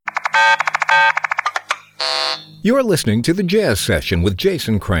You're listening to The Jazz Session with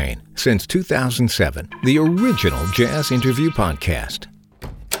Jason Crane, since 2007, the original jazz interview podcast.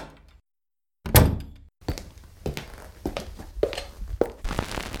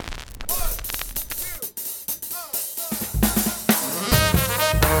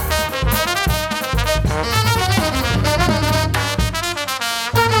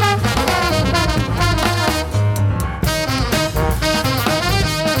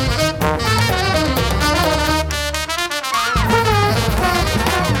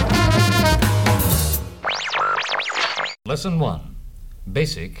 Lesson 1.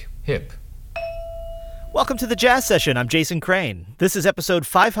 Basic Hip. Welcome to the Jazz Session. I'm Jason Crane. This is episode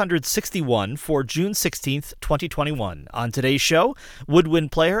 561 for June 16th, 2021. On today's show,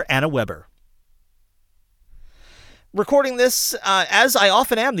 woodwind player Anna Weber. Recording this, as I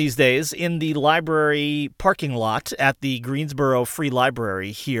often am these days, in the library parking lot at the Greensboro Free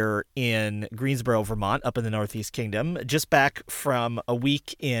Library here in Greensboro, Vermont, up in the Northeast Kingdom. Just back from a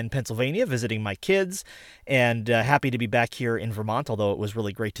week in Pennsylvania visiting my kids, and happy to be back here in Vermont, although it was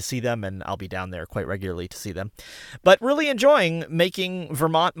really great to see them, and I'll be down there quite regularly to see them. But really enjoying making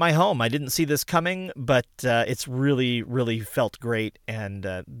Vermont my home. I didn't see this coming, but it's really, really felt great, and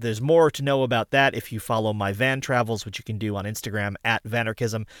there's more to know about that if you follow my van travels, which you can do on Instagram at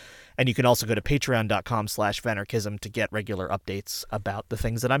Vanarchism. And you can also go to patreon.com/Vanarchism to get regular updates about the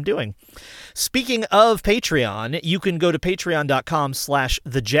things that I'm doing. Speaking of Patreon, you can go to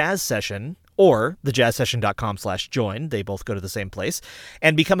patreon.com/TheJazzSession or thejazzsession.com/join. They both go to the same place.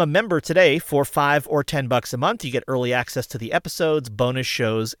 And become a member today for $5 or $10 a month. You get early access to the episodes, bonus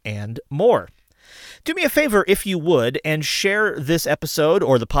shows, and more. Do me a favor, if you would, and share this episode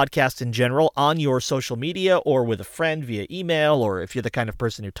or the podcast in general on your social media or with a friend via email, or if you're the kind of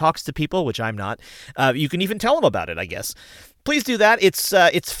person who talks to people, which I'm not, you can even tell them about it, I guess. Please do that. It's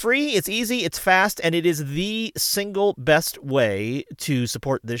free, it's easy, it's fast, and it is the single best way to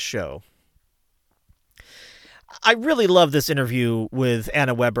support this show. I really love this interview with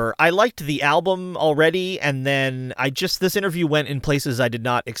Anna Weber. I liked the album already, and then this interview went in places I did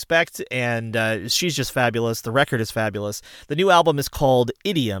not expect, and she's just fabulous. The record is fabulous. The new album is called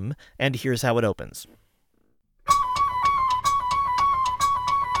Idiom, and here's how it opens.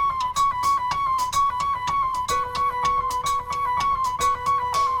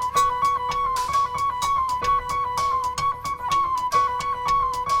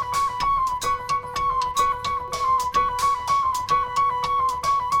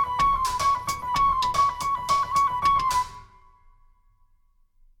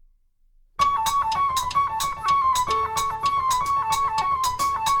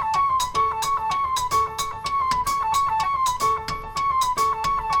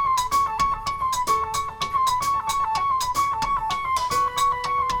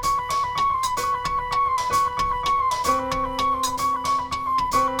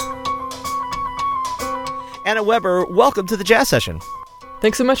 Anna Weber, welcome to the Jazz Session.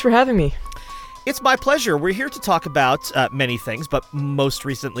 Thanks so much for having me. It's my pleasure. We're here to talk about many things, but most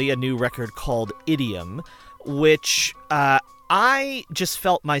recently a new record called Idiom, which I just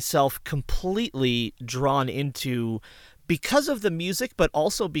felt myself completely drawn into because of the music, but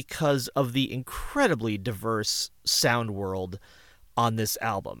also because of the incredibly diverse sound world on this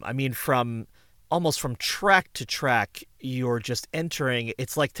album. I mean, almost from track to track, you're just entering.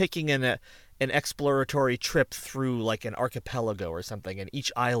 It's like taking an exploratory trip through like an archipelago or something, and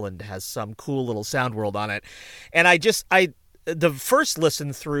each island has some cool little sound world on it. And the first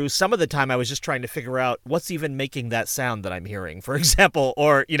listen through, some of the time I was just trying to figure out what's even making that sound that I'm hearing, for example,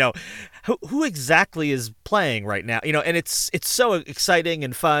 or, who exactly is playing right now, and it's so exciting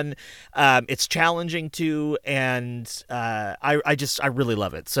and fun. It's challenging too. And I really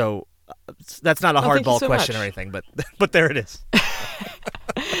love it. So that's not a hardball question or anything, but there it is.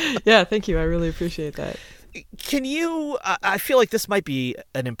 Yeah, thank you. I really appreciate that. Can you, I feel like this might be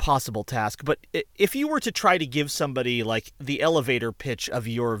an impossible task, but if you were to try to give somebody like the elevator pitch of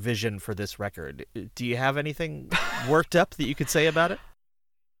your vision for this record, do you have anything worked up that you could say about it?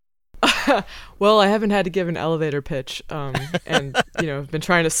 Well, I haven't had to give an elevator pitch, and I've been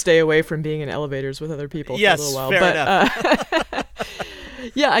trying to stay away from being in elevators with other people for a little while. Fair enough.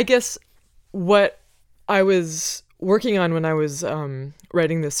 Yeah, I guess what I was working on when I was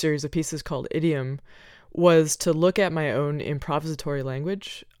writing this series of pieces called Idiom was to look at my own improvisatory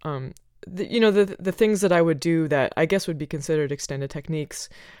language. The things that I would do that I guess would be considered extended techniques.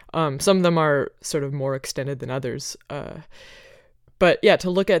 Some of them are sort of more extended than others. But yeah, to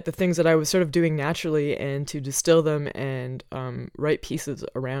look at the things that I was sort of doing naturally and to distill them and write pieces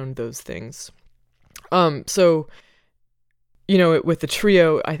around those things. So with the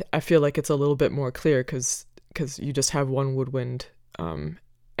trio, I feel like it's a little bit more clear because you just have one woodwind, and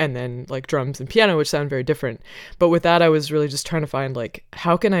then like drums and piano, which sound very different. But with that, I was really just trying to find like,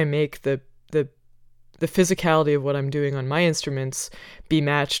 how can I make the physicality of what I'm doing on my instruments be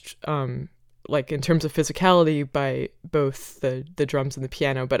matched, like in terms of physicality by both the drums and the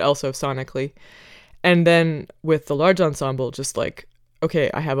piano, but also sonically. And then with the large ensemble, just like, okay,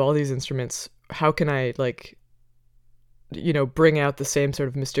 I have all these instruments. How can I like, bring out the same sort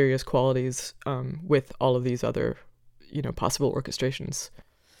of mysterious qualities with all of these other, possible orchestrations?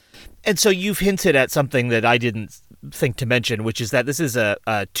 And so you've hinted at something that I didn't think to mention, which is that this is a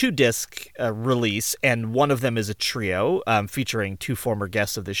 2-disc release, and one of them is a trio featuring 2 former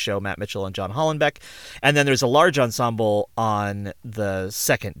guests of this show, Matt Mitchell and John Hollenbeck. And then there's a large ensemble on the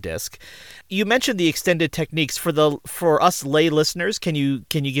second disc. You mentioned the extended techniques. For us lay listeners, can you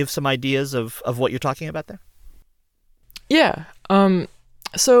give some ideas of what you're talking about there? Yeah.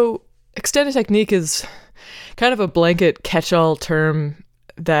 So extended technique is kind of a blanket catch-all term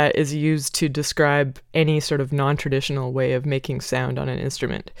that is used to describe any sort of non-traditional way of making sound on an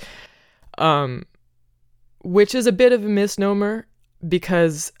instrument, which is a bit of a misnomer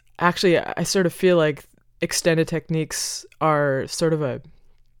because actually I sort of feel like extended techniques are sort of a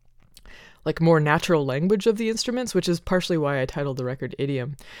like more natural language of the instruments, which is partially why I titled the record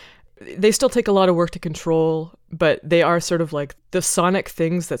Idiom. They still take a lot of work to control, but they are sort of like the sonic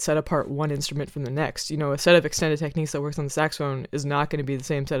things that set apart one instrument from the next. A set of extended techniques that works on the saxophone is not going to be the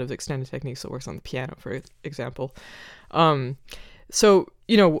same set of extended techniques that works on the piano, for example. So,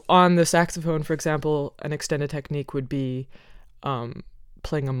 on the saxophone, for example, an extended technique would be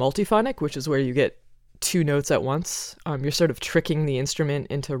playing a multiphonic, which is where you get 2 notes at once. You're sort of tricking the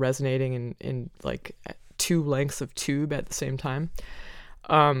instrument into resonating in like 2 lengths of tube at the same time.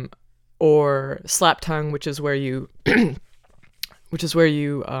 Or slap tongue, which is where you kind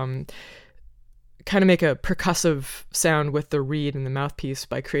of make a percussive sound with the reed and the mouthpiece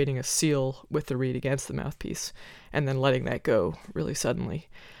by creating a seal with the reed against the mouthpiece and then letting that go really suddenly.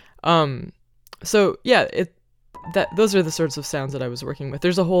 So yeah, those are the sorts of sounds that I was working with.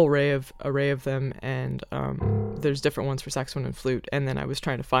 There's a whole array of them, and there's different ones for saxophone and flute. And then I was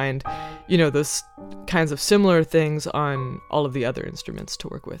trying to find, those kinds of similar things on all of the other instruments to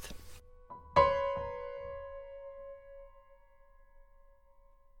work with.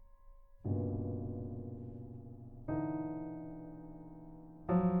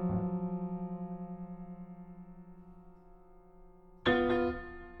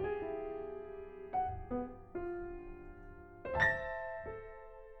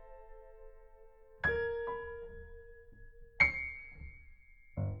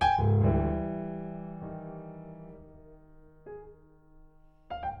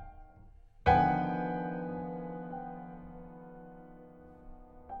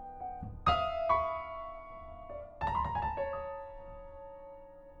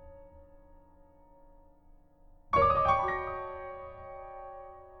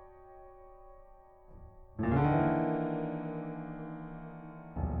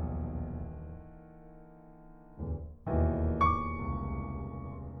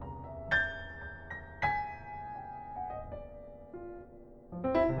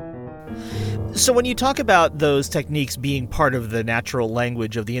 So when you talk about those techniques being part of the natural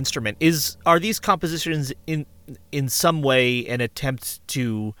language of the instrument, are these compositions in some way an attempt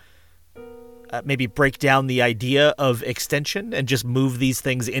to maybe break down the idea of extension and just move these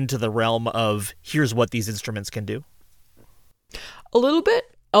things into the realm of here's what these instruments can do? A little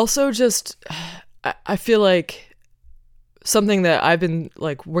bit. Also, just I feel like something that I've been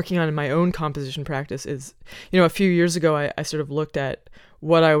like working on in my own composition practice is, a few years ago I sort of looked at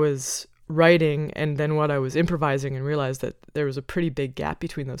what I was writing and then what I was improvising and realized that there was a pretty big gap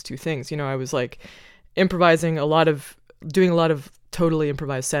between those two things. I was like doing a lot of totally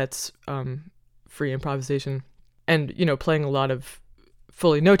improvised sets, free improvisation, and playing a lot of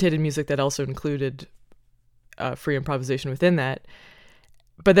fully notated music that also included free improvisation within that.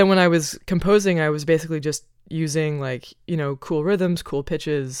 But then when I was composing, I was basically just using like cool rhythms, cool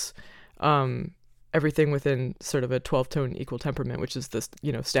pitches, everything within sort of a 12-tone equal temperament, which is this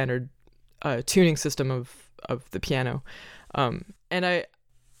standard tuning system of the piano. And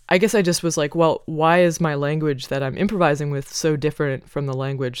I guess I just was like, well, why is my language that I'm improvising with so different from the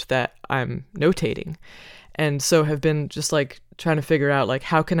language that I'm notating? And so have been just like trying to figure out like,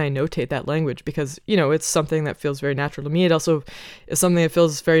 how can I notate that language? Because, it's something that feels very natural to me. It also is something that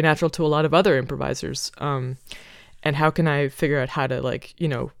feels very natural to a lot of other improvisers. And how can I figure out how to like,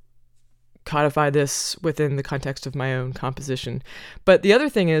 codify this within the context of my own composition. But the other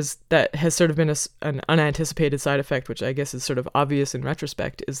thing is that has sort of been an unanticipated side effect, which I guess is sort of obvious in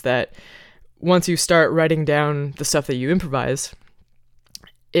retrospect, is that once you start writing down the stuff that you improvise,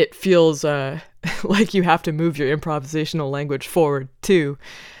 it feels like you have to move your improvisational language forward too.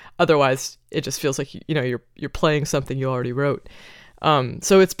 Otherwise, it just feels like you're playing something you already wrote.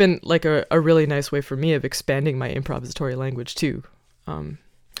 So it's been like a really nice way for me of expanding my improvisatory language too.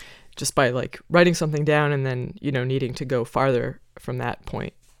 Just by like writing something down and then, needing to go farther from that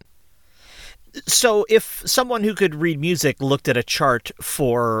point. So if someone who could read music looked at a chart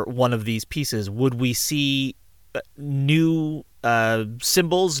for one of these pieces, would we see new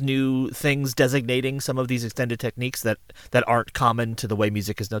symbols, new things designating some of these extended techniques that aren't common to the way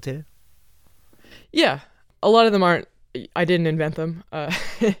music is notated? Yeah, a lot of them aren't. I didn't invent them.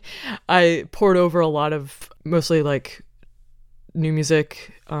 I poured over a lot of mostly like new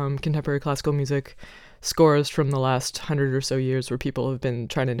music, contemporary classical music scores from the last 100 or so years where people have been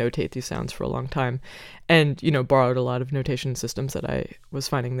trying to notate these sounds for a long time, and borrowed a lot of notation systems that I was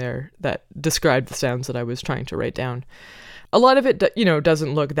finding there that described the sounds that I was trying to write down. A lot of it,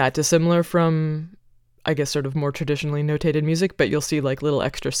 doesn't look that dissimilar from, I guess, sort of more traditionally notated music, but you'll see like little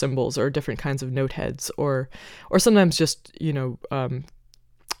extra symbols or different kinds of note heads, or sometimes just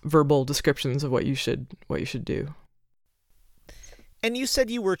verbal descriptions of what you should do. And you said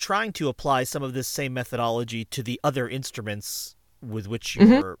you were trying to apply some of this same methodology to the other instruments with which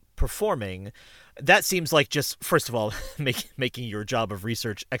you were performing. That seems like just, first of all, making your job of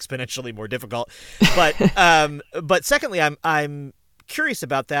research exponentially more difficult. But secondly, I'm curious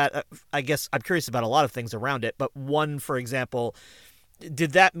about that. I guess I'm curious about a lot of things around it. But one, for example,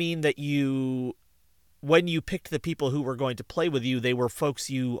 did that mean that when you picked the people who were going to play with you, they were folks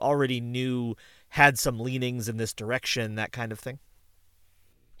you already knew had some leanings in this direction, that kind of thing?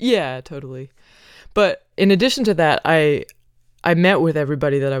 Yeah, totally. But in addition to that, I met with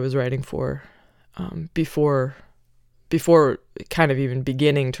everybody that I was writing for before kind of even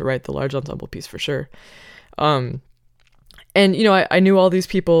beginning to write the large ensemble piece, for sure. And I knew all these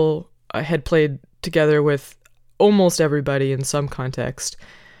people. I had played together with almost everybody in some context.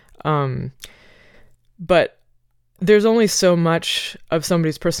 But there's only so much of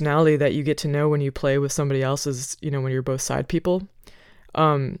somebody's personality that you get to know when you play with somebody else's, when you're both side people.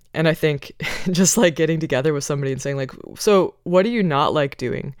 And I think just like getting together with somebody and saying like, so what do you not like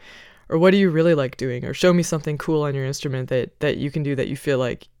doing? Or what do you really like doing? Or show me something cool on your instrument that you can do that you feel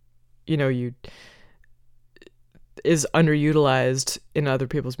like, you is underutilized in other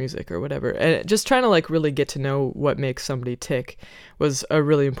people's music or whatever. And just trying to like really get to know what makes somebody tick was a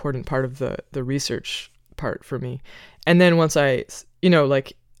really important part of the research part for me. And then once I,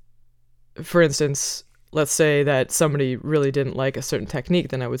 like, for instance, let's say that somebody really didn't like a certain technique,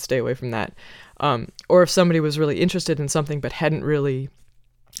 then I would stay away from that. Or if somebody was really interested in something but hadn't really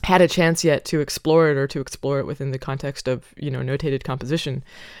had a chance yet to explore it, or to explore it within the context of, notated composition,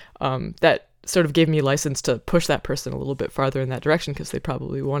 that sort of gave me license to push that person a little bit farther in that direction because they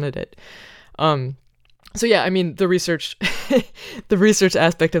probably wanted it. So yeah, I mean, the research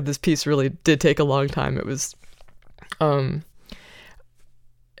aspect of this piece really did take a long time. It was, a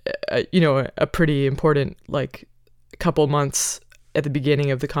pretty important, like, couple months at the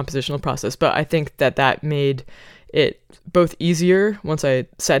beginning of the compositional process. But I think that made it both easier once I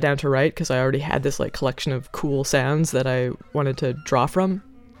sat down to write, because I already had this like collection of cool sounds that I wanted to draw from,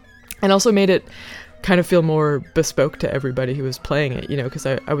 and also made it kind of feel more bespoke to everybody who was playing it, because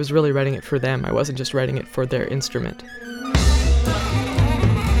I was really writing it for them. I wasn't just writing it for their instrument.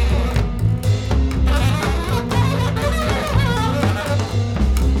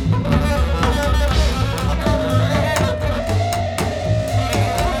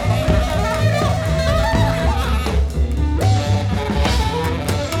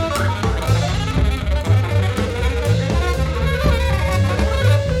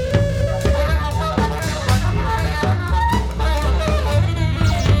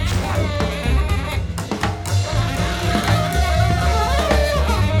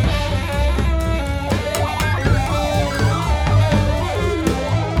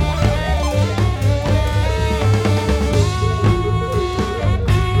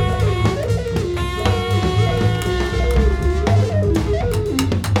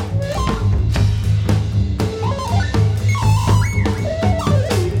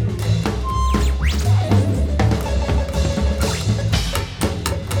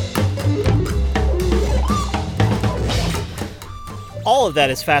 All of that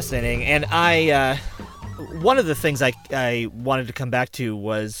is fascinating, and One of the things I wanted to come back to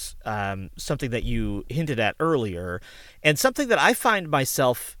was something that you hinted at earlier, and something that I find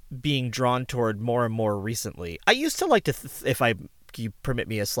myself being drawn toward more and more recently. I used to like to, if you permit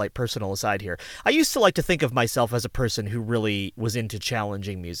me a slight personal aside here, I used to like to think of myself as a person who really was into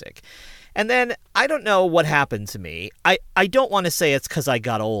challenging music. And then I don't know what happened to me. I don't want to say it's because I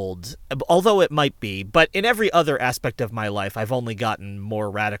got old, although it might be, but in every other aspect of my life, I've only gotten more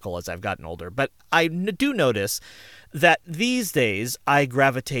radical as I've gotten older. But I do notice that these days I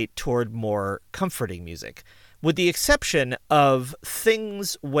gravitate toward more comforting music, with the exception of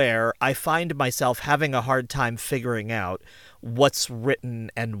things where I find myself having a hard time figuring out what's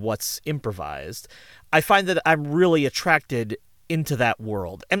written and what's improvised. I find that I'm really attracted into that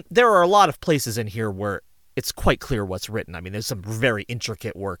world. And there are a lot of places in here where it's quite clear what's written. I mean, there's some very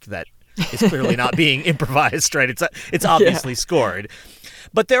intricate work that is clearly not being improvised, right? It's obviously scored.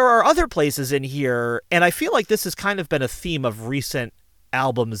 But there are other places in here, and I feel like this has kind of been a theme of recent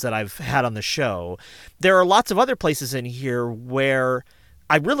albums that I've had on the show. There are lots of other places in here where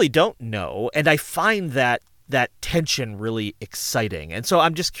I really don't know, and I find that tension really exciting. And so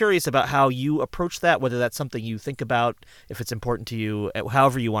I'm just curious about how you approach that, whether that's something you think about, if it's important to you,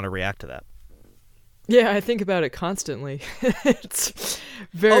 however you want to react to that. Yeah, I think about it constantly. It's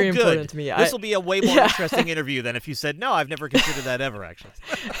very important to me. This will be a way more interesting interview than if you said, no, I've never considered that ever, actually.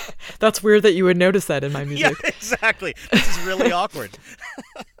 That's weird that you would notice that in my music. Yeah, exactly. This is really awkward.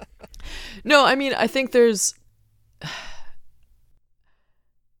 No, I mean, I think there's...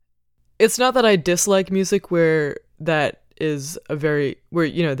 It's not that I dislike music where there's a very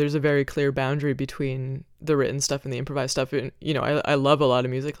clear boundary between the written stuff and the improvised stuff. And, I love a lot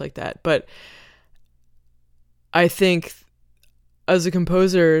of music like that. But I think as a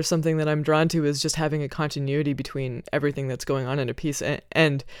composer, something that I'm drawn to is just having a continuity between everything that's going on in a piece.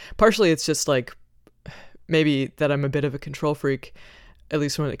 And partially it's just like maybe that I'm a bit of a control freak, at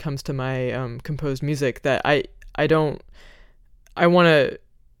least when it comes to my composed music, that I want to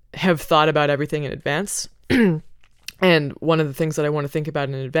have thought about everything in advance. And one of the things that I want to think about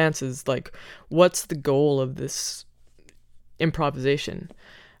in advance is like, what's the goal of this improvisation?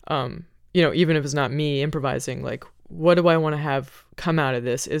 Even if it's not me improvising, like, what do I want to have come out of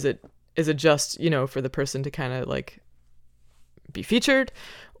this? Is it just, for the person to kind of like be featured,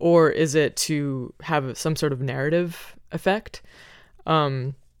 or is it to have some sort of narrative effect?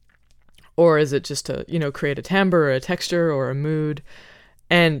 Or is it just to, create a timbre or a texture or a mood?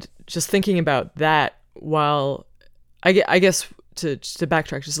 And just thinking about that, while I guess to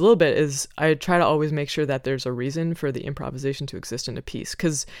backtrack just a little bit, is I try to always make sure that there's a reason for the improvisation to exist in a piece,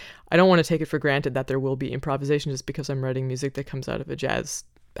 because I don't want to take it for granted that there will be improvisation just because I'm writing music that comes out of a jazz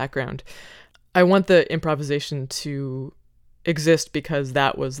background. I want the improvisation to exist because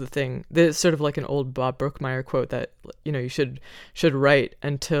that was the thing. There's sort of like an old Bob Brookmeyer quote that, you should write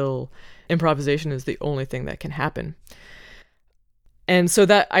until improvisation is the only thing that can happen. And so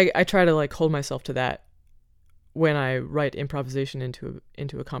that I try to like hold myself to that when I write improvisation into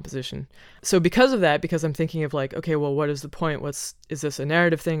a composition. So because of that, because I'm thinking of like, okay, well, what is the point? Is this a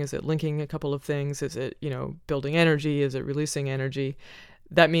narrative thing? Is it linking a couple of things? Is it, building energy? Is it releasing energy?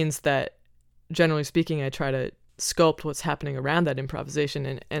 That means that generally speaking, I try to sculpt what's happening around that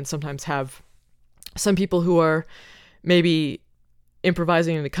improvisation and sometimes have some people who are maybe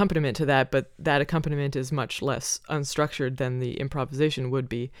improvising an accompaniment to that, but that accompaniment is much less unstructured than the improvisation would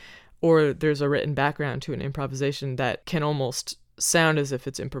be. Or there's a written background to an improvisation that can almost sound as if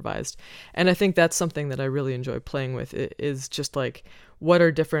it's improvised. And I think that's something that I really enjoy playing with, is just like, what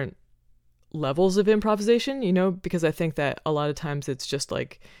are different levels of improvisation, because I think that a lot of times it's just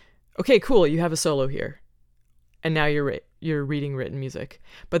like, okay, cool, you have a solo here, and now you're reading written music.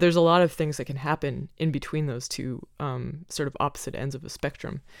 But there's a lot of things that can happen in between those two sort of opposite ends of a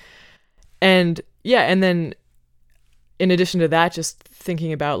spectrum. And then in addition to that, just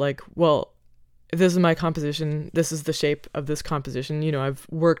thinking about like, well, if this is my composition, this is the shape of this composition. I've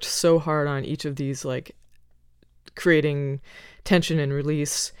worked so hard on each of these, like creating tension and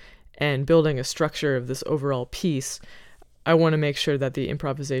release and building a structure of this overall piece. I want to make sure that the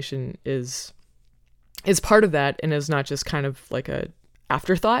improvisation is part of that and is not just kind of like a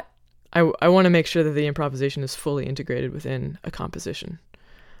afterthought. I want to make sure that the improvisation is fully integrated within a composition.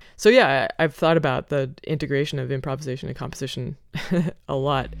 So yeah, I've thought about the integration of improvisation and composition a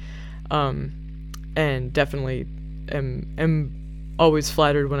lot, and definitely am always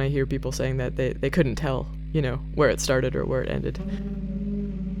flattered when I hear people saying that they couldn't tell, where it started or where it ended.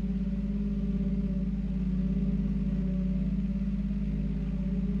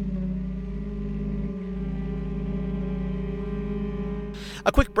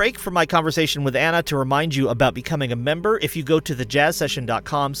 A quick break from my conversation with Anna to remind you about becoming a member. If you go to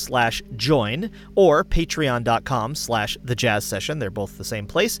thejazzsession.com/join or patreon.com/thejazzsession, they're both the same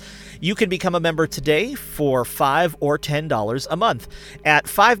place, you can become a member today for $5 or $10 a month. At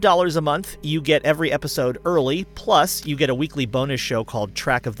 $5 a month, you get every episode early, plus you get a weekly bonus show called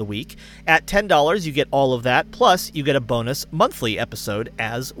Track of the Week. At $10, you get all of that, plus you get a bonus monthly episode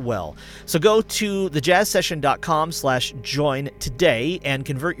as well. So go to thejazzsession.com/join today and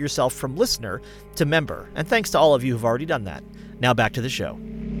convert yourself from listener to member. And thanks to all of you who've already done that. Now back to the show.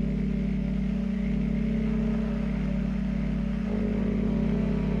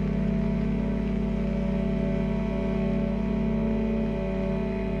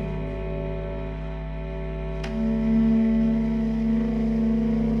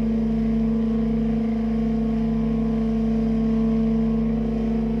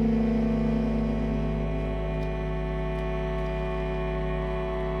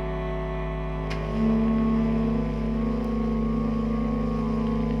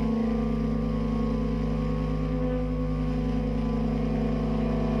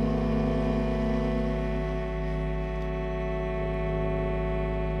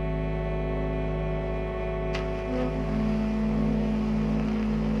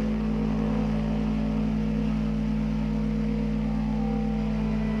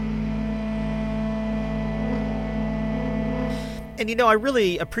 And I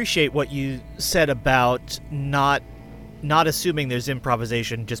really appreciate what you said about not assuming there's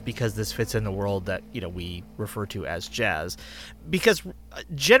improvisation just because this fits in the world that, we refer to as jazz. Because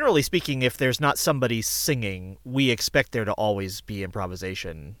generally speaking, if there's not somebody singing, we expect there to always be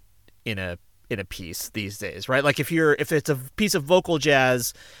improvisation in a piece these days, right? Like if it's a piece of vocal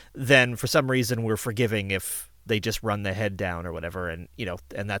jazz, then for some reason we're forgiving if they just run the head down or whatever, and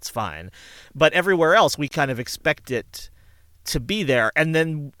and that's fine. But everywhere else we kind of expect it to be there, and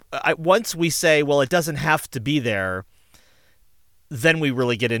then once we say, well, it doesn't have to be there, then we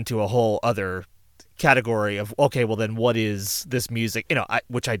really get into a whole other category of, okay, well then what is this music,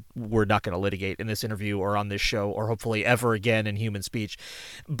 which we're not going to litigate in this interview or on this show or hopefully ever again in human speech.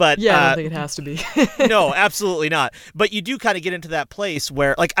 But yeah, I don't think it has to be. No, absolutely not. But you do kind of get into that place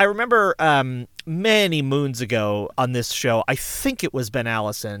where, like, I remember many moons ago on this show, I think it was Ben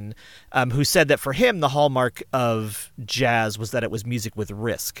Allison, who said that for him the hallmark of jazz was that it was music with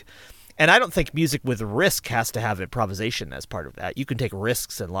risk. And I don't think music with risk has to have improvisation as part of that. You can take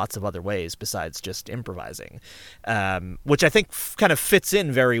risks in lots of other ways besides just improvising, which I think kind of fits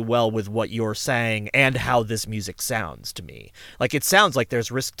in very well with what you're saying and how this music sounds to me. Like, it sounds like there's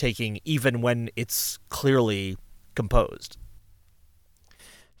risk-taking even when it's clearly composed.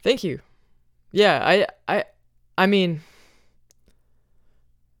 Thank you. Yeah, I mean,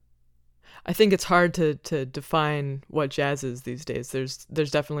 I think it's hard to define what jazz is these days. There's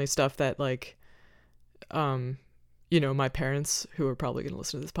definitely stuff that, like, my parents, who are probably going to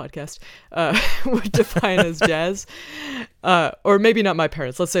listen to this podcast, would define as jazz. Or maybe not my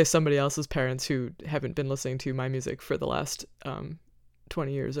parents. Let's say somebody else's parents who haven't been listening to my music for the last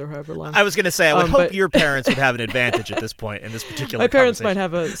 20 years or however long. I was going to say, I would hope your parents would have an advantage at this point in this particular My parents might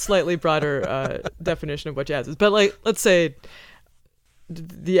have a slightly broader definition of what jazz is. But, like, let's say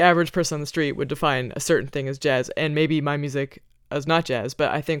the average person on the street would define a certain thing as jazz, and maybe my music as not jazz,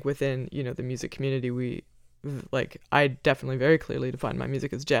 but I think within, the music community, I definitely very clearly define my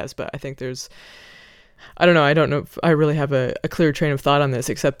music as jazz, but I think I don't know if I really have a clear train of thought on this,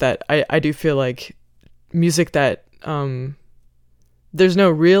 except that I do feel like music that, there's no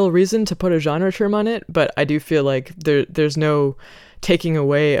real reason to put a genre term on it, but I do feel like there's no taking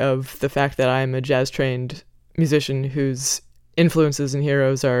away of the fact that I'm a jazz-trained musician whose influences and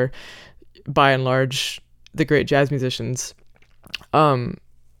heroes are, by and large, the great jazz musicians.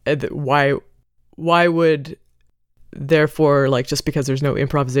 Why would, therefore, like, just because there's no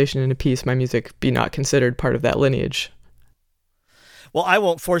improvisation in a piece, my music be not considered part of that lineage? Well, I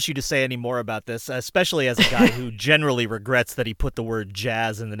won't force you to say any more about this, especially as a guy who generally regrets that he put the word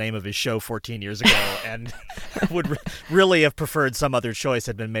jazz in the name of his show 14 years ago and would really have preferred some other choice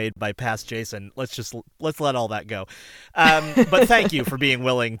had been made by past Jason. Let's let all that go. But thank you for being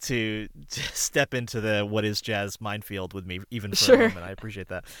willing to step into the what is jazz minefield with me, even for a moment. I appreciate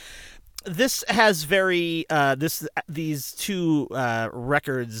that. This has these two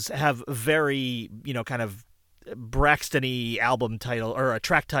records have very, kind of Braxton-y album title or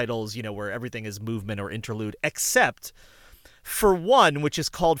track titles, where everything is movement or interlude, except for one, which is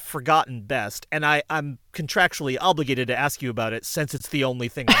called Forgotten Best, and I'm contractually obligated to ask you about it since it's the only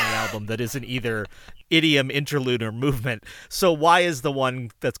thing on the album that isn't either idiom, interlude, or movement. So why is the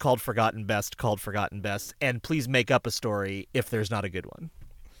one that's called Forgotten Best called Forgotten Best? And please make up a story if there's not a good one.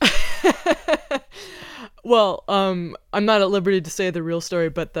 Well, I'm not at liberty to say the real story,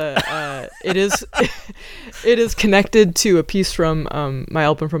 but it is connected to a piece from my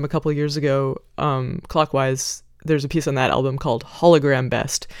album from a couple of years ago, Clockwise. There's a piece on that album called Hologram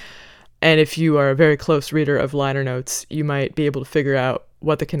Best. And if you are a very close reader of liner notes, you might be able to figure out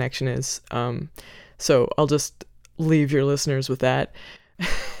what the connection is. So I'll just leave your listeners with that.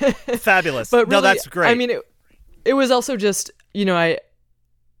 Fabulous. But really, no, that's great. I mean, it was also just,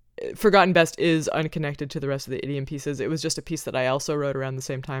 Forgotten Best is unconnected to the rest of the idiom pieces. It was just a piece that I also wrote around the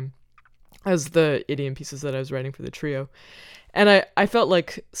same time as the idiom pieces that I was writing for the trio. And I felt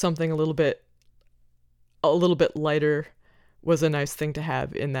like something a little bit lighter was a nice thing to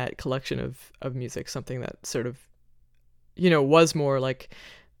have in that collection of music, something that sort of, was more like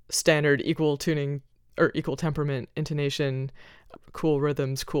standard equal tuning or equal temperament, intonation, cool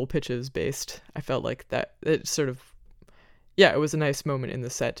rhythms, cool pitches based. I felt like that it sort of, it was a nice moment in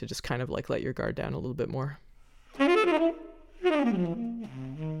the set to just kind of like let your guard down a little bit more.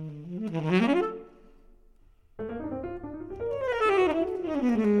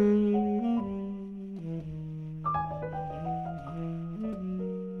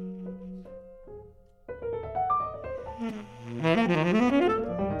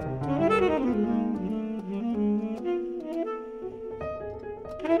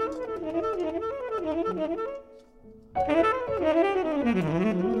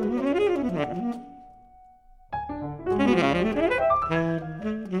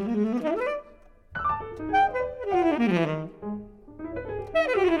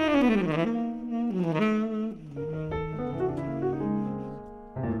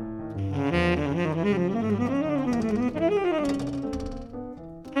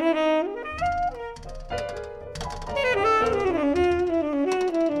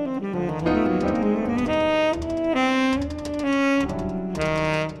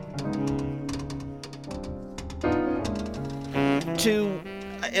 To,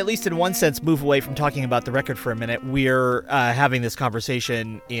 at least in one sense, move away from talking about the record for a minute, we're having this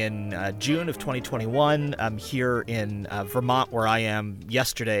conversation in June of 2021. Here in Vermont, where I am.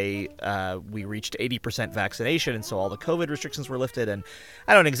 Yesterday, we reached 80% vaccination, and so all the COVID restrictions were lifted. And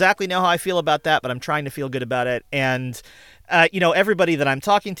I don't exactly know how I feel about that, but I'm trying to feel good about it. And everybody that I'm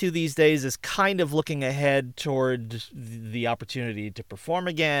talking to these days is kind of looking ahead toward the opportunity to perform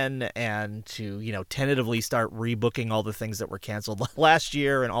again and to, tentatively start rebooking all the things that were canceled last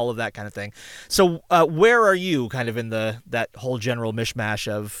year and all of that kind of thing. So where are you kind of in that whole general mishmash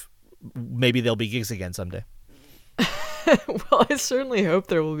of maybe there'll be gigs again someday? Well, I certainly hope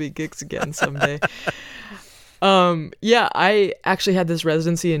there will be gigs again someday. I actually had this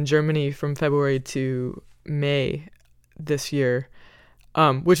residency in Germany from February to May this year,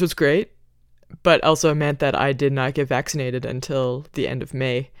 which was great, but also meant that I did not get vaccinated until the end of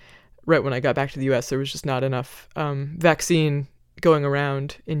May. Right when I got back to the US, there was just not enough vaccine going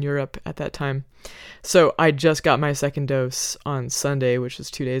around in Europe at that time. So I just got my second dose on Sunday, which was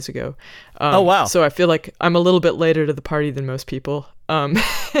 2 days ago. Oh, wow. So I feel like I'm a little bit later to the party than most people. In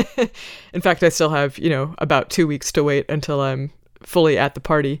fact, I still have, about 2 weeks to wait until I'm fully at the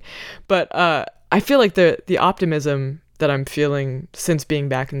party. But I feel like the optimism that I'm feeling since being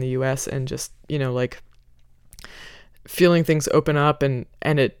back in the US and just, feeling things open up and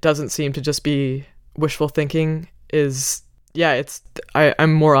it doesn't seem to just be wishful thinking is,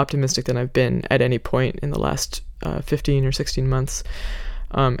 I'm more optimistic than I've been at any point in the last 15 or 16 months.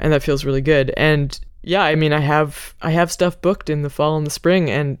 And that feels really good. And I have stuff booked in the fall and the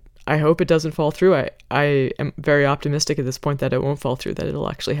spring, and I hope it doesn't fall through. I am very optimistic at this point that it won't fall through, that it'll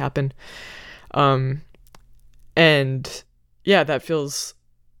actually happen. That feels,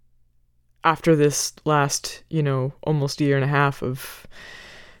 after this last, almost year and a half of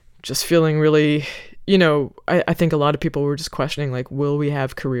just feeling really, I think a lot of people were just questioning, like, will we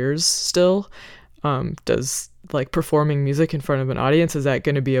have careers still? Does performing music in front of an audience, is that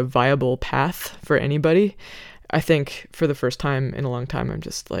going to be a viable path for anybody? I think for the first time in a long time, I'm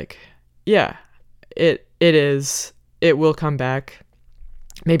just like, it is. It will come back.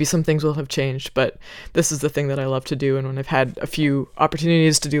 Maybe some things will have changed, but this is the thing that I love to do. And when I've had a few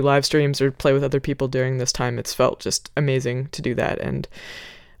opportunities to do live streams or play with other people during this time, it's felt just amazing to do that. And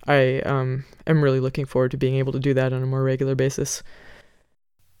I am really looking forward to being able to do that on a more regular basis.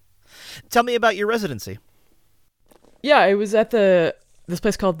 Tell me about your residency. Yeah, I was at this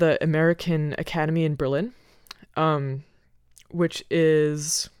place called the American Academy in Berlin. which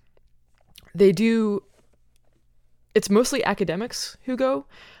is it's mostly academics who go,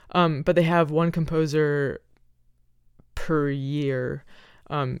 but they have one composer per year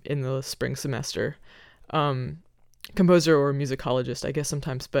in the spring semester. Composer or musicologist, I guess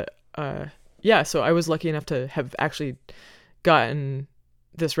sometimes. But so I was lucky enough to have actually gotten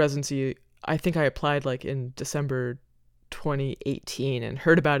this residency. I think I applied like in December 2018 and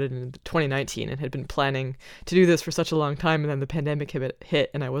heard about it in 2019 and had been planning to do this for such a long time, and then the pandemic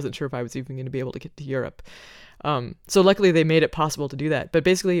hit and I wasn't sure if I was even going to be able to get to Europe. So luckily they made it possible to do that. But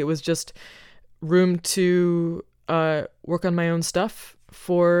basically it was just room to work on my own stuff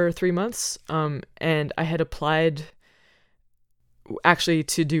for 3 months. And I had applied actually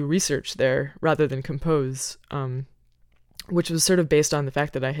to do research there rather than compose, which was sort of based on the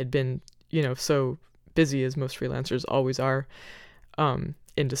fact that I had been, so busy as most freelancers always are,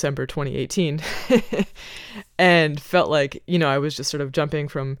 in December 2018 and felt like, I was just sort of jumping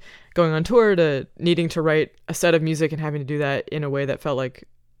from going on tour to needing to write a set of music and having to do that in a way that felt like,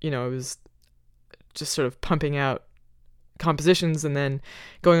 I was just sort of pumping out compositions and then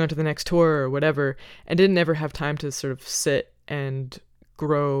going on to the next tour or whatever, and didn't ever have time to sort of sit and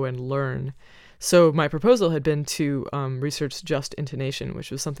grow and learn. So my proposal had been to research just intonation,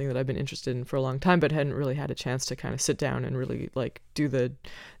 which was something that I've been interested in for a long time, but hadn't really had a chance to kind of sit down and really like do the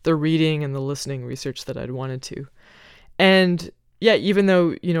reading and the listening research that I'd wanted to. And yeah, even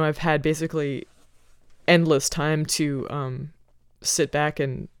though, I've had basically endless time to sit back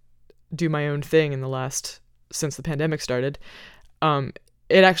and do my own thing since the pandemic started,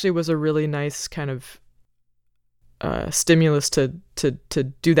 it actually was a really nice kind of stimulus to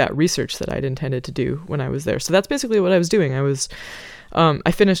do that research that I'd intended to do when I was there. So that's basically what I was doing.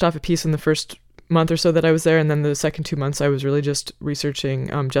 I finished off a piece in the first month or so that I was there, and then the second 2 months I was really just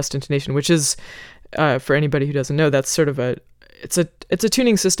researching just intonation, which is, for anybody who doesn't know, that's sort of it's a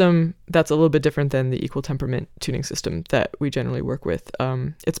tuning system that's a little bit different than the equal temperament tuning system that we generally work with.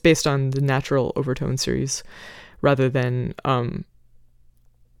 It's based on the natural overtone series rather than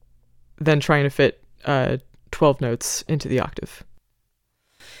trying to fit 12 notes into the octave.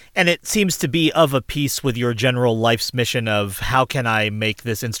 And it seems to be of a piece with your general life's mission of how can I make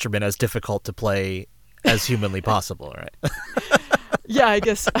this instrument as difficult to play as humanly possible, right? Yeah, I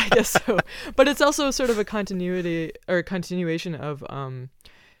guess so. But it's also sort of a continuation of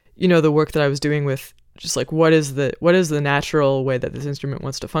the work that I was doing with just like what is the natural way that this instrument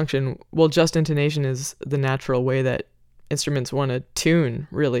wants to function. Well, just intonation is the natural way that instruments want to tune,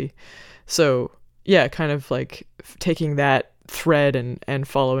 really. So yeah, kind of like taking that thread and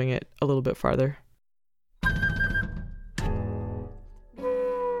following it a little bit farther.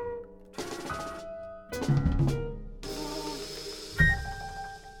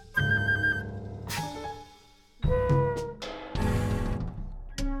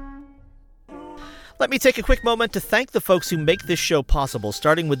 Let me take a quick moment to thank the folks who make this show possible,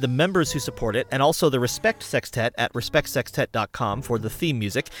 starting with the members who support it, and also the Respect Sextet at respectsextet.com for the theme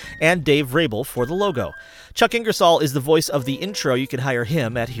music, and Dave Vrabel for the logo. Chuck Ingersoll is the voice of the intro. You can hire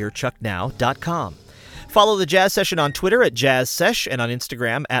him at hearchucknow.com. Follow The Jazz Session on Twitter at JazzSesh and on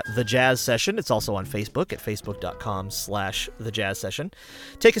Instagram at The Jazz Session. It's also on Facebook at facebook.com/The Jazz Session.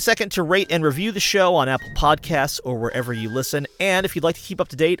 Take a second to rate and review the show on Apple Podcasts or wherever you listen. And if you'd like to keep up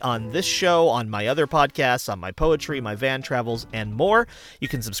to date on this show, on my other podcasts, on my poetry, my van travels, and more, you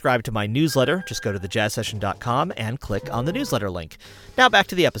can subscribe to my newsletter. Just go to thejazzsession.com and click on the newsletter link. Now back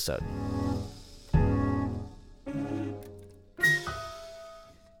to the episode.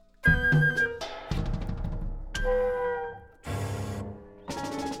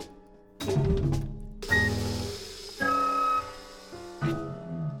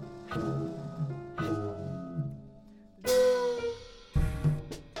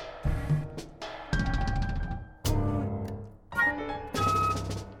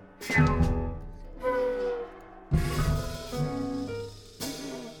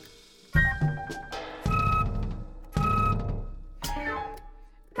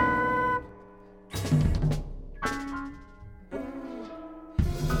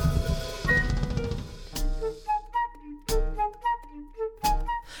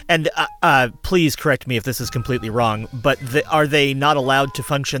 And please correct me if this is completely wrong, but are they not allowed to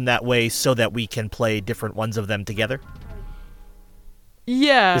function that way so that we can play different ones of them together?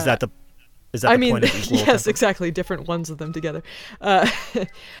 Yeah. Is that the point of equal yes, tempo? Exactly, different ones of them together.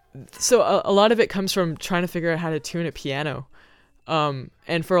 So a lot of it comes from trying to figure out how to tune a piano.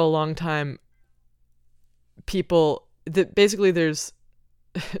 And for a long time, basically there's,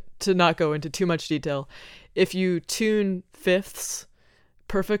 to not go into too much detail, if you tune fifths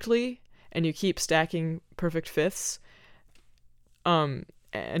perfectly and you keep stacking perfect fifths,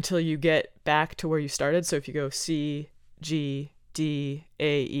 until you get back to where you started. So if you go C, G, D,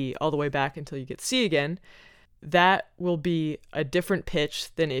 A, E, all the way back until you get C again, that will be a different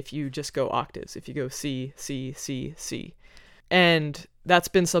pitch than if you just go octaves, if you go C, C, C, C. And that's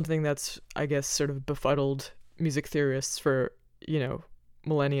been something that's, I guess, sort of befuddled music theorists for,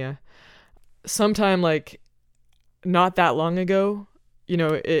 millennia. Sometime not that long ago,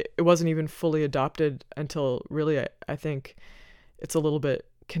 it wasn't even fully adopted until really, I think it's a little bit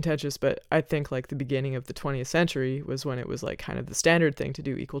contentious, but I think the beginning of the 20th century was when it was kind of the standard thing to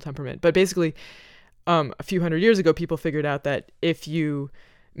do equal temperament. But basically, a few hundred years ago, people figured out that if you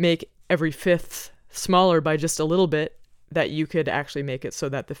make every fifth smaller by just a little bit, that you could actually make it so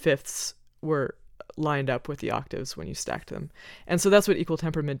that the fifths were lined up with the octaves when you stacked them. And so that's what equal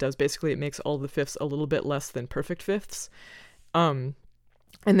temperament does. Basically, it makes all the fifths a little bit less than perfect fifths. And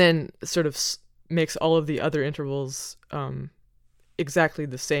then sort of makes all of the other intervals exactly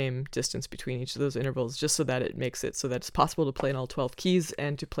the same distance between each of those intervals, just so that it makes it so that it's possible to play in all 12 keys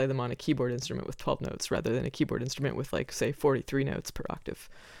and to play them on a keyboard instrument with 12 notes rather than a keyboard instrument with say 43 notes per octave.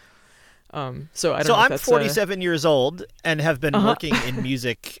 So I don't know if I'm that's 47 years old and have been working in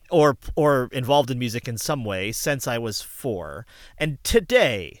music or involved in music in some way since I was 4. And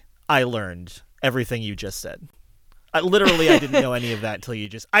today I learned everything you just said. I didn't know any of that until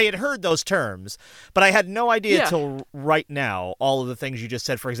I had heard those terms, but I had no idea till right now all of the things you just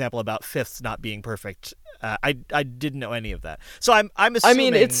said, for example, about fifths not being perfect. I didn't know any of that. So I'm assuming, I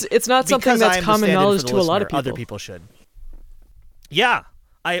mean, it's not something that's common knowledge to a lot of people. Other people should. Yeah.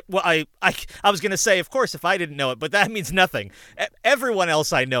 I was going to say, of course, if I didn't know it, but that means nothing. Everyone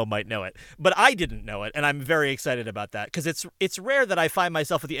else I know might know it, but I didn't know it, and I'm very excited about that, because it's rare that I find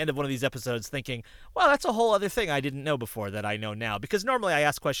myself at the end of one of these episodes thinking, well, that's a whole other thing I didn't know before that I know now, because normally I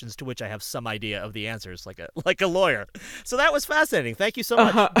ask questions to which I have some idea of the answers, like a lawyer. So that was fascinating. Thank you so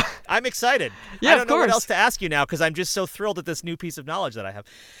much. I'm excited. Yeah, I don't know what else to ask you now, because I'm just so thrilled at this new piece of knowledge that I have.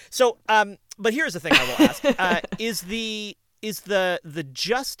 So, but here's the thing I will ask. Is the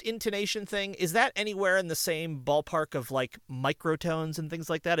just intonation thing, is that anywhere in the same ballpark of microtones and things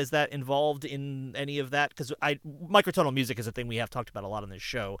like that? Is that involved in any of that? Because microtonal music is a thing we have talked about a lot on this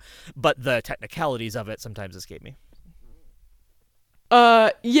show, but the technicalities of it sometimes escape me. Yeah,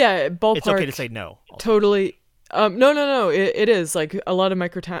 ballpark. It's okay to say no. Totally. No. It is a lot of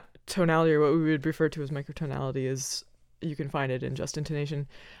microtonality, or what we would refer to as microtonality, is you can find it in just intonation.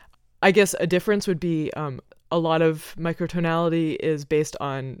 I guess a difference would be a lot of microtonality is based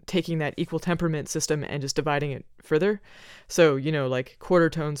on taking that equal temperament system and just dividing it further. So, quarter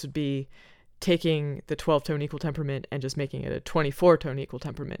tones would be taking the 12-tone equal temperament and just making it a 24-tone equal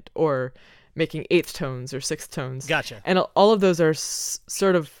temperament, or making eighth tones or sixth tones. Gotcha. And all of those are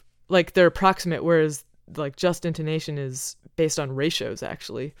sort of they're approximate, whereas just intonation is based on ratios,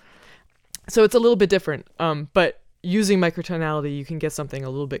 actually. So it's a little bit different. But using microtonality, you can get something a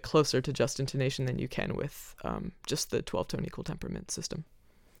little bit closer to just intonation than you can with just the 12-tone equal temperament system.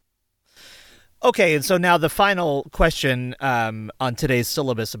 Okay, and so now the final question on today's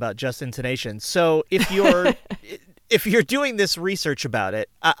syllabus about just intonation. So if you're doing this research about it,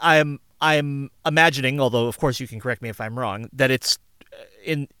 I'm imagining, although of course you can correct me if I'm wrong, that it's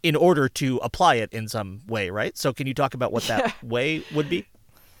in order to apply it in some way, right? So can you talk about what that way would be?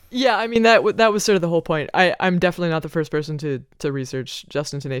 Yeah, I mean, that was sort of the whole point. I'm definitely not the first person to research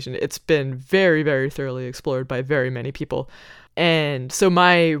just intonation. It's been very, very thoroughly explored by very many people. And so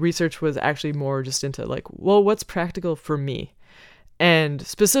my research was actually more just into what's practical for me? And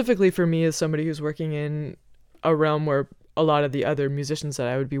specifically for me, as somebody who's working in a realm where a lot of the other musicians that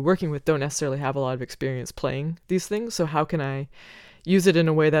I would be working with don't necessarily have a lot of experience playing these things. So how can I use it in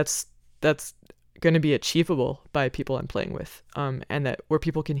a way that's going to be achievable by people I'm playing with, and that where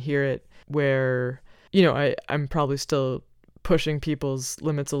people can hear it, where I'm probably still pushing people's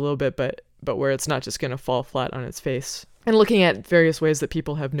limits a little bit, but where it's not just going to fall flat on its face. And looking at various ways that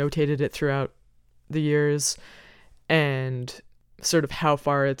people have notated it throughout the years, and sort of how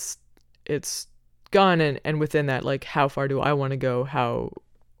far it's gone, and within that, how far do I want to go,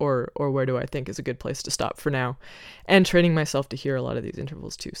 or where do I think is a good place to stop for now, and training myself to hear a lot of these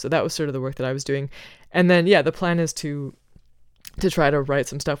intervals too. So that was sort of the work that I was doing. And then, the plan is to try to write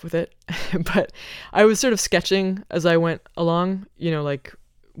some stuff with it. But I was sort of sketching as I went along,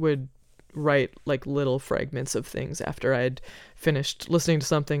 would write little fragments of things after I'd finished listening to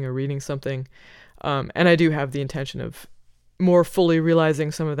something or reading something. And I do have the intention of more fully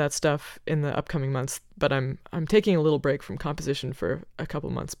realizing some of that stuff in the upcoming months. But I'm taking a little break from composition for a couple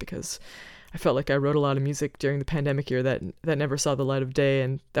months because I felt like I wrote a lot of music during the pandemic year that never saw the light of day,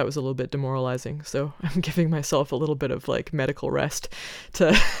 and that was a little bit demoralizing. So I'm giving myself a little bit of like medical rest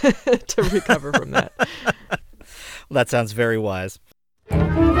to to recover from that. Well, that sounds very wise.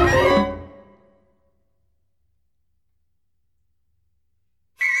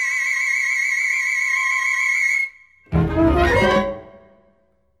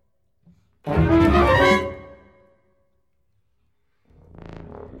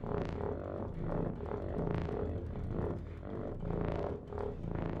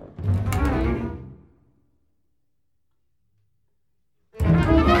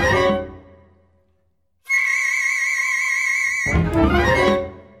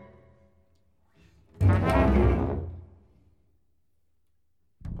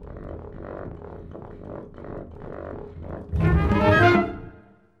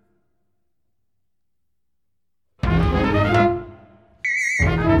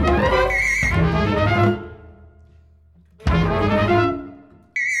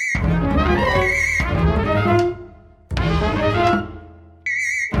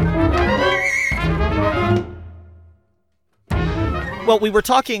 Well, we were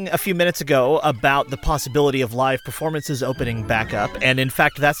talking a few minutes ago about the possibility of live performances opening back up, and in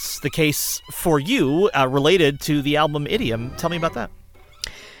fact, that's the case for you, related to the album Idiom. Tell me about that.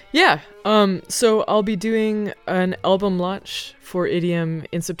 Yeah, so I'll be doing an album launch for Idiom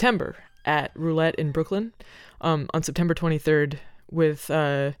in September at Roulette in Brooklyn, on September 23rd, with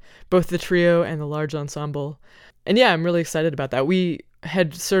both the trio and the large ensemble. And yeah, I'm really excited about that. We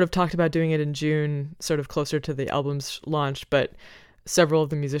had sort of talked about doing it in June, sort of closer to the album's launch, but several of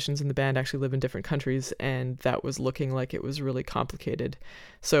the musicians in the band actually live in different countries, and that was looking like it was really complicated.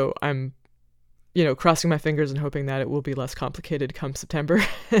 So I'm, crossing my fingers and hoping that it will be less complicated come September.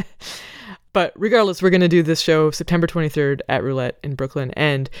 But regardless, we're going to do this show September 23rd at Roulette in Brooklyn.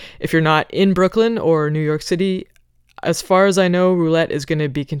 And if you're not in Brooklyn or New York City, as far as I know, Roulette is going to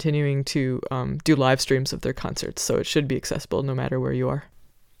be continuing to do live streams of their concerts. So it should be accessible no matter where you are.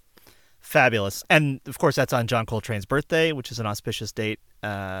 Fabulous. And, of course, that's on John Coltrane's birthday, which is an auspicious date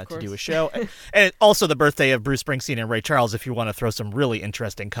to do a show. And also the birthday of Bruce Springsteen and Ray Charles, if you want to throw some really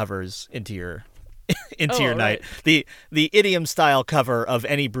interesting covers into your your night. Right. The idiom-style cover of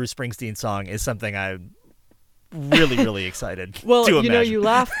any Bruce Springsteen song is something I'm really, really excited to imagine. You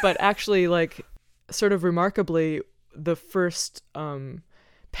laugh, but actually, like, sort of remarkably, the first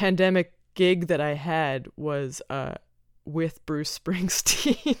pandemic gig that I had was with Bruce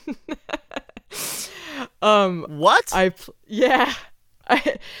Springsteen. What?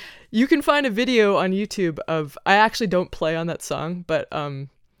 You can find a video on YouTube of, I actually don't play on that song, but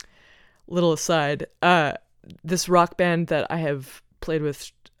little aside, this rock band that I have played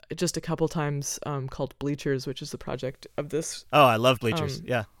with just a couple times called Bleachers, which is the project of this. Oh, I love Bleachers.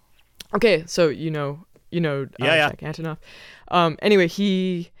 Yeah. Okay, so you know Jack Antonoff.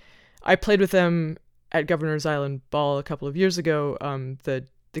 Anyway, I played with them at Governor's Island Ball a couple of years ago.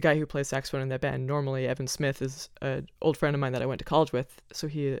 The guy who plays saxophone in that band, normally Evan Smith, is an old friend of mine that I went to college with, so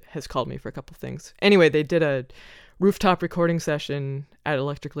he has called me for a couple of things. Anyway, they did a rooftop recording session at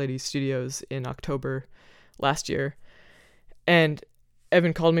Electric Lady Studios in October last year, and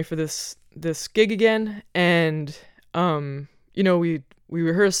Evan called me for this gig again, and we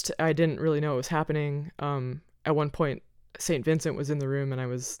rehearsed. I didn't really know what was happening. At one point, St. Vincent was in the room, and I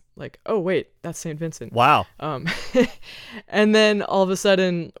was like, oh wait, that's St. Vincent. Wow. And then all of a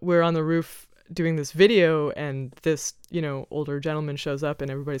sudden we're on the roof doing this video, and this older gentleman shows up, and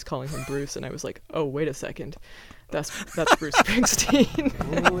everybody's calling him Bruce, and I was like, oh wait a second, that's Bruce Springsteen.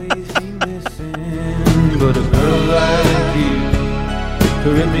 Always be missing, but a girl like you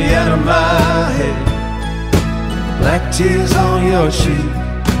could rip me out of my head. Black tears on your cheek,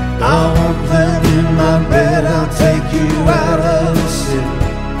 I want them in my bed. I'll take you out of the city,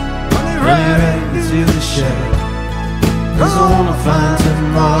 right into the shadow. 'Cause I wanna find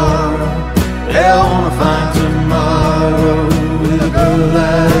tomorrow. Yeah, I wanna find tomorrow with a girl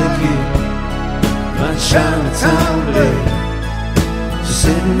like you. My Chinatown babe, just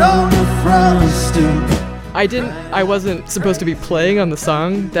sitting on the front stoop. I wasn't supposed to be playing on the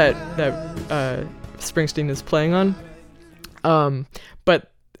song that Springsteen is playing on,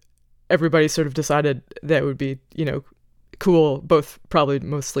 but everybody sort of decided that it would be, cool, both probably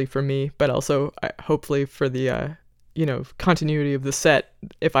mostly for me, but also hopefully for the, continuity of the set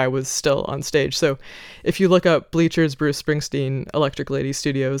if I was still on stage. So if you look up Bleachers, Bruce Springsteen, Electric Lady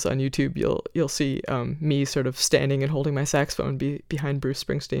Studios on YouTube, you'll see me sort of standing and holding my saxophone behind Bruce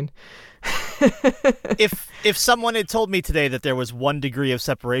Springsteen. If someone had told me today that there was 1 degree of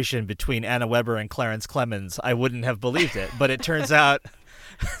separation between Anna Weber and Clarence Clemens, I wouldn't have believed it. But it turns out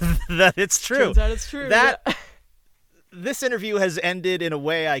that it's true. Turns out it's true. This interview has ended in a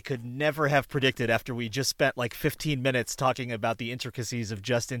way I could never have predicted after we just spent like 15 minutes talking about the intricacies of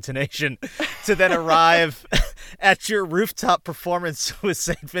just intonation to then arrive at your rooftop performance with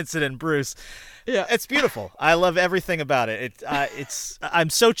St. Vincent and Bruce. Yeah. It's beautiful. I love everything about it. I'm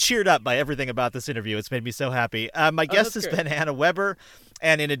so cheered up by everything about this interview. It's made me so happy. My guest has been Anna Weber.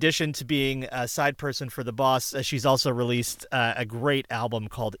 And in addition to being a side person for The Boss, she's also released a great album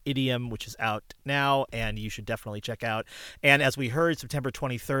called Idiom, which is out now, and you should definitely check out. And as we heard, September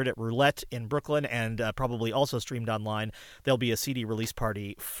 23rd at Roulette in Brooklyn, and probably also streamed online, there'll be a CD release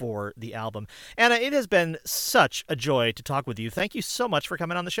party for the album. Anna, it has been such a joy to talk with you. Thank you so much for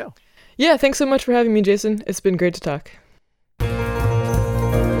coming on the show. Yeah, thanks so much for having me, Jason. It's been great to talk.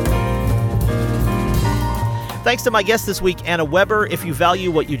 Thanks to my guest this week, Anna Weber. If you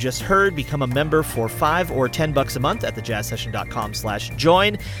value what you just heard, become a member for $5 or $10 a month at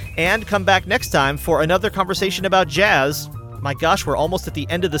thejazzsession.com/join, and come back next time for another conversation about jazz. My gosh, we're almost at the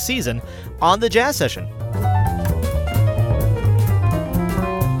end of the season on The Jazz Session.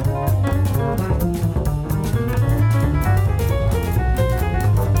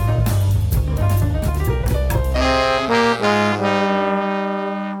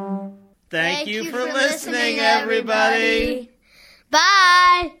 Thank you for listening, everybody.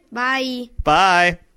 Bye. Bye. Bye.